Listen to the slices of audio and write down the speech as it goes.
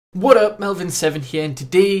What up, Melvin7 here, and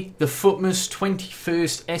today the FUTMAS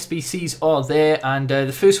 21st SBCs are there, and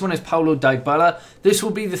the first one is Paulo Dybala. This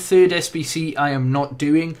will be the third SBC I am not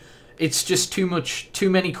doing. It's just too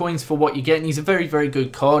many coins for what you get, and he's a very, very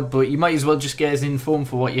good card, but you might as well just get his inform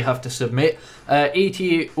for what you have to submit.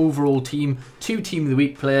 88 overall team, 2 Team of the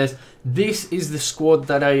Week players. This is the squad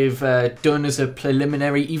that I've done as a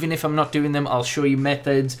preliminary. Even if I'm not doing them, I'll show you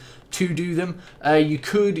methods to do them. You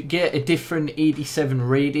could get a different 87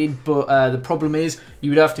 rated, but the problem is you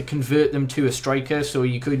would have to convert them to a striker. So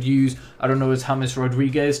you could use, I don't know, as James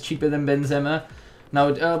Rodriguez, cheaper than Benzema.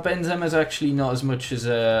 Now Benzema's actually not as much as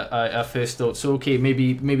I first thought, so okay,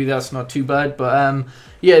 maybe that's not too bad. But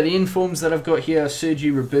yeah, the informs that I've got here are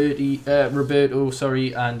Sergio Roberto,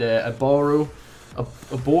 sorry, and Abora,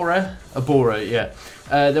 yeah.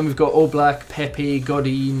 Then we've got Oblak, Pepe,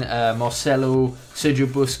 Godin, Marcelo, Sergio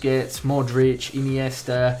Busquets, Modric,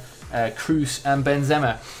 Iniesta, Cruz, and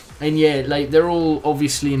Benzema. And yeah, like, they're all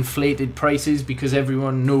obviously inflated prices because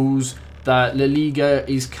everyone knows that La Liga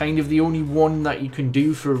is kind of the only one that you can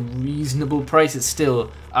do for a reasonable price. It's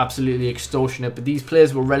still absolutely extortionate, but these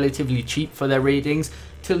players were relatively cheap for their ratings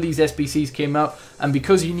till these SBCs came out. And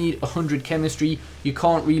because you need 100 chemistry, you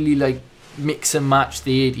can't really like mix and match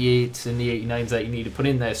the 88s and the 89s that you need to put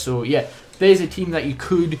in there. So yeah, there's a team that you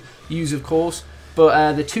could use, of course.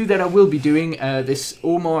 But the two that I will be doing, this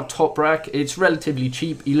Omar Toprak, it's relatively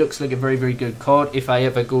cheap. He looks like a very, very good card if I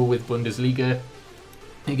ever go with Bundesliga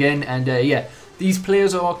again. And yeah, these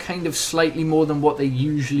players are kind of slightly more than what they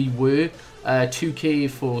usually were. 2k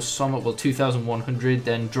for Sommer, well, 2,100,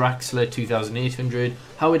 then Draxler 2,800,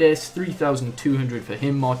 Howard S 3,200 for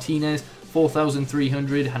him, Martinez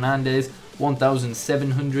 4,300, Hernandez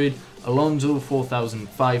 1,700, Alonso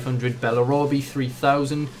 4,500, Bellarabi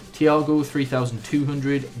 3,000, Thiago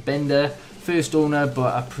 3,200, Bender first owner,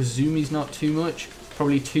 but I presume he's not too much,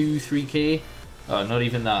 probably 3k. Not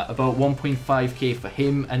even that, about 1.5k for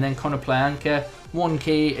him. And then Conor Plyanka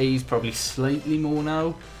 1k, he's probably slightly more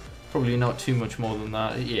now, probably not too much more than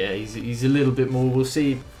that. Yeah, he's a little bit more, we'll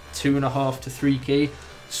say 2.5 to 3k.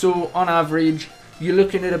 So on average you're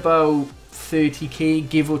looking at about 30k,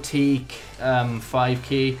 give or take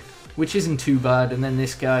 5k, which isn't too bad. And then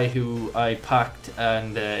this guy who I packed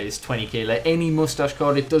and is 20k. Like any mustache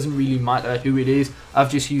card, it doesn't really matter who it is.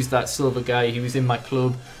 I've just used that silver guy, he was in my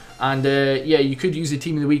club. And yeah, you could use a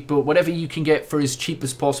Team of the Week, but whatever you can get for as cheap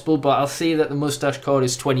as possible. But I'll say that the mustache card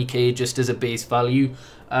is 20k just as a base value.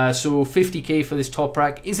 So 50k for this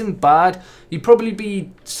Toprak isn't bad. You'd probably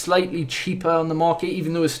be slightly cheaper on the market,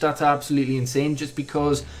 even though his stats are absolutely insane, just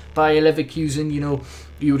because by Leverkusen, you know,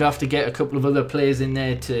 you would have to get a couple of other players in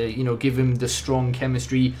there to, you know, give him the strong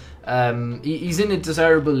chemistry. He's in a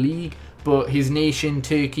desirable league, but his nation,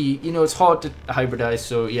 Turkey, you know, it's hard to hybridize.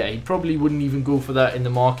 So yeah, he probably wouldn't even go for that in the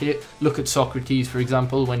market. Look at Socrates, for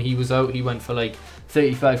example. When he was out, he went for like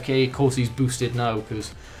 35k. Of course, he's boosted now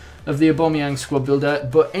because of the Aubameyang squad builder.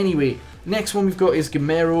 But anyway, next one we've got is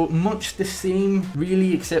Gameiro. Much the same,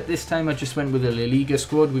 really, except this time I just went with a La Liga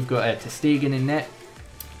squad. We've got Ter Stegen in net,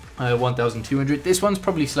 1,200. This one's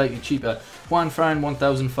probably slightly cheaper. Juan Fran,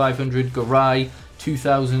 1,500. Garay,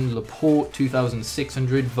 2,000, Laporte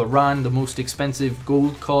 2,600, Varane, the most expensive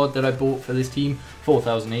gold card that I bought for this team,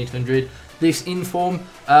 4,800. This inform,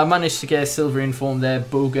 managed to get a silver inform there,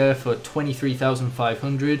 Boga for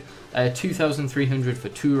 23,500, 2,300 for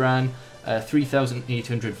Turan,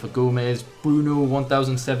 3,800 for Gomez, Bruno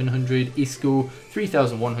 1,700, Isco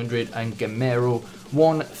 3,100, and Gameiro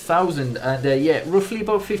 1,000. And yeah, roughly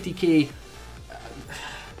about 50k,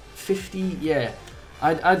 50, yeah,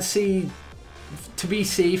 I'd say, to be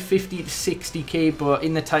safe, 50 to 60k, but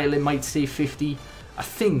in the title it might say 50. I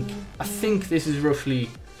think this is roughly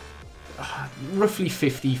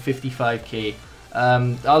 50, 55k.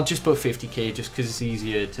 I'll just put 50k just because it's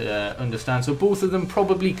easier to understand. So both of them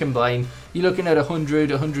probably combined, you're looking at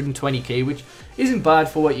 100, 120k, which isn't bad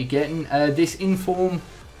for what you're getting. This inform,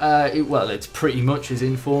 well, it's pretty much his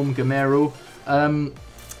inform, Gameiro.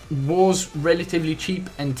 Was relatively cheap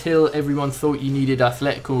until everyone thought you needed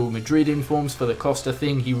Atletico Madrid informs for the Costa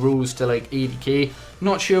thing. He rose to like 80k.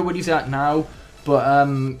 Not sure what he's at now, but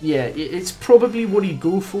yeah, it's probably what he'd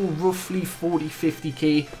go for, roughly 40,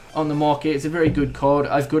 50k on the market. It's a very good card.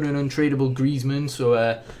 I've got an untradeable Griezmann,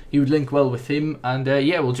 so he would link well with him. And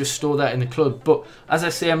yeah, we'll just store that in the club. But as I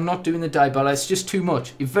say, I'm not doing the Dybala. It's just too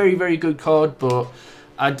much. A very, very good card, but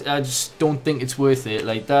I just don't think it's worth it.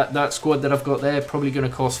 Like that squad that I've got there probably going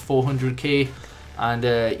to cost 400k, and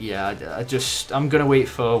yeah, I'm going to wait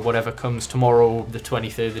for whatever comes tomorrow, the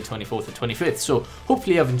 23rd, the 24th, the 25th. So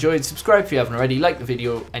hopefully you've enjoyed. Subscribe if you haven't already, like the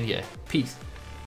video, and yeah, peace.